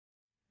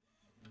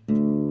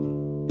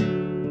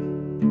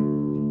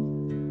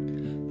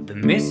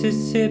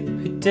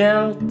Mississippi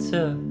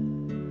Delta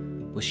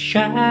was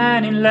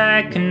shining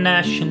like a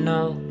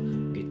national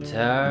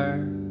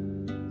guitar.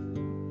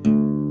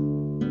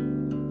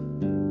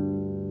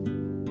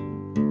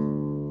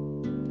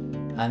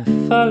 I'm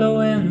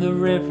following the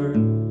river,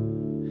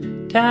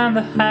 down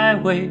the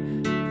highway,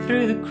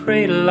 through the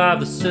cradle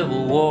of the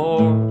Civil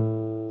War.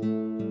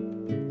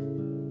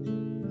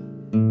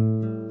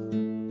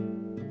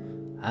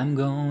 I'm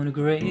going to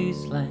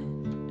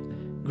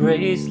Graceland,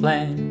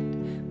 Graceland,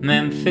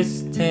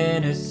 Memphis,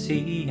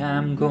 Tennessee.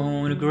 I'm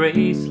going to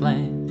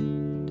Graceland.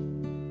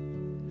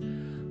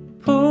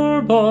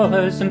 Poor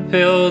boys and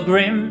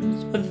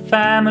pilgrims with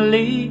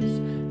families,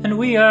 and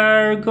we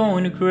are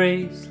going to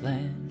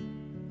Graceland.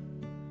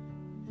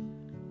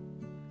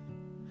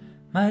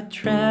 My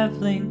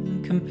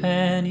traveling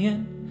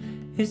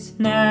companion is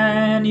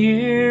 9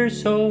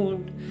 years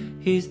old.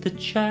 He's the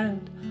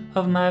child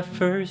of my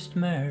first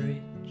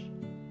marriage.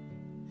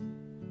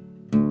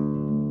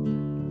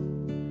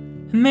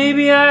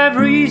 Maybe I've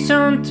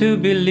reason to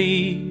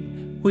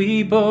believe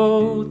we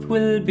both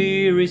will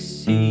be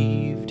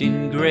received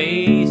in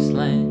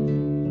Graceland.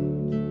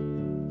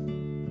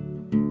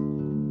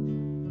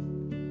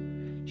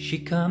 She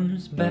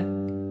comes back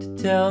to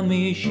tell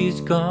me she's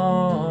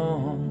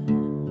gone,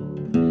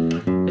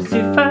 as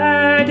if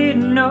I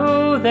didn't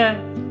know that,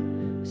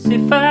 as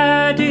if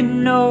I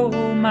didn't know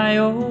my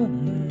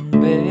own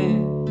bed.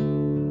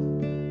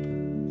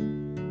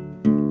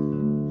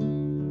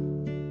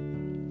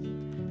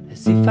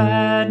 As if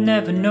I'd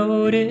never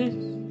noticed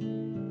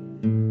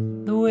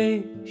the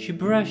way she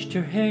brushed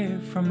her hair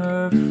from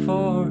her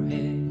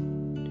forehead.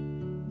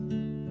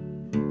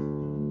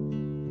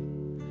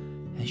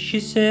 And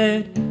she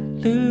said,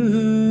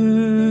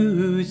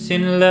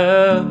 losing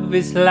love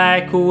is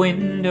like a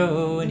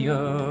window in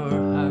your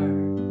heart.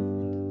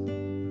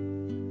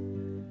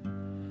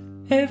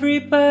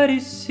 Everybody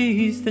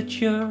sees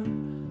that you're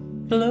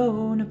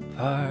blown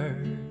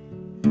apart.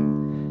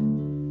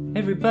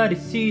 Everybody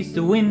sees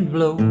the wind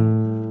blow.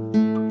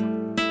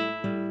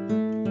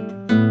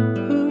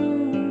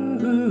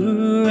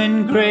 Ooh,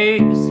 in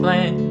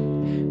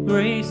Graceland,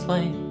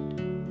 Graceland,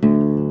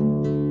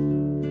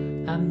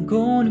 I'm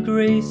going to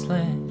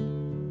Graceland.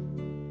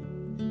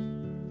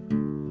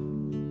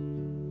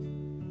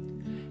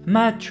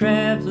 My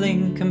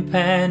traveling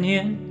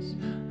companions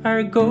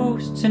are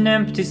ghosts and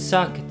empty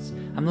sockets.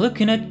 I'm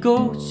looking at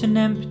ghosts and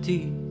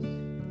empties.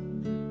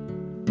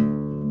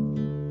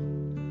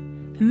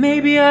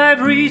 Maybe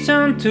I've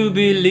reason to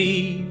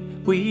believe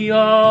we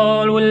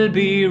all will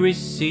be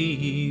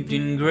received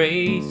in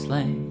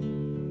Graceland.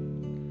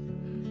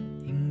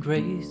 In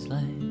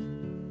Graceland.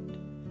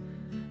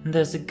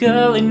 There's a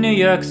girl in New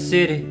York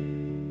City.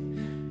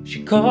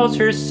 She calls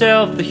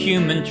herself the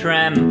human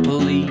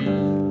trampoline.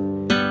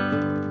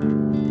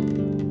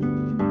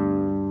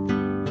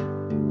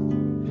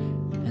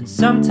 And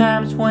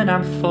sometimes when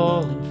I'm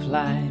falling,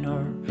 flying,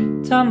 or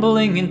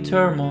tumbling in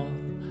turmoil,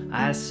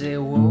 I say,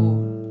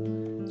 whoa.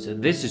 So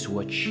this is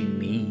what she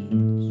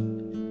means.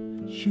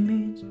 She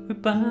means we're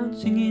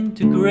bouncing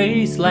into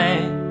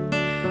Graceland.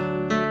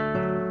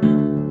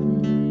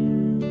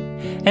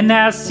 And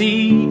I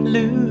see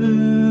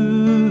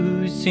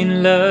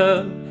losing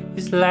love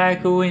is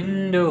like a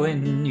window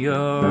in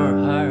your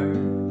heart.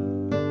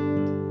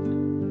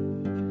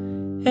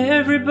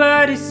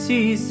 Everybody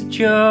sees that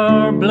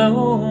you're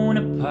blown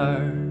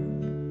apart.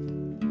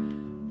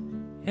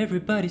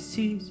 Everybody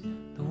sees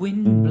the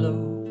wind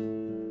blow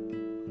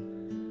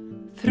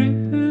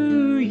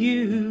through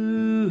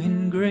you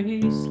in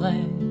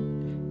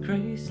Graceland,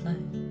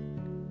 Graceland,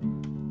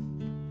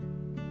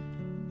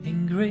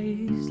 in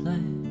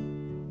Graceland.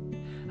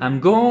 I'm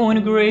going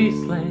to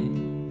Graceland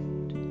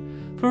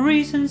for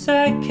reasons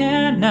I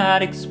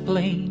cannot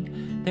explain.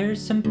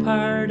 There's some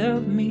part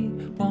of me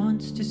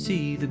wants to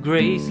see the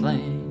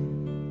Graceland.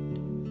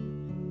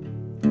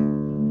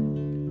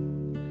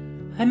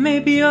 I may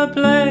be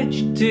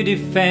obliged to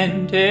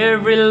defend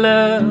every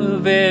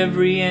love,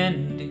 every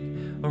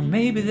ending, or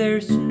maybe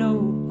there's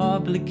no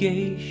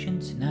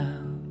obligations now.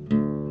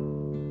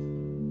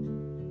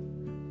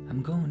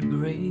 I'm going to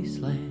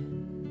Graceland,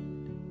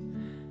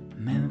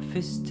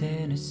 Memphis,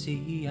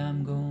 Tennessee.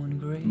 I'm going to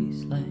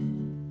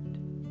Graceland.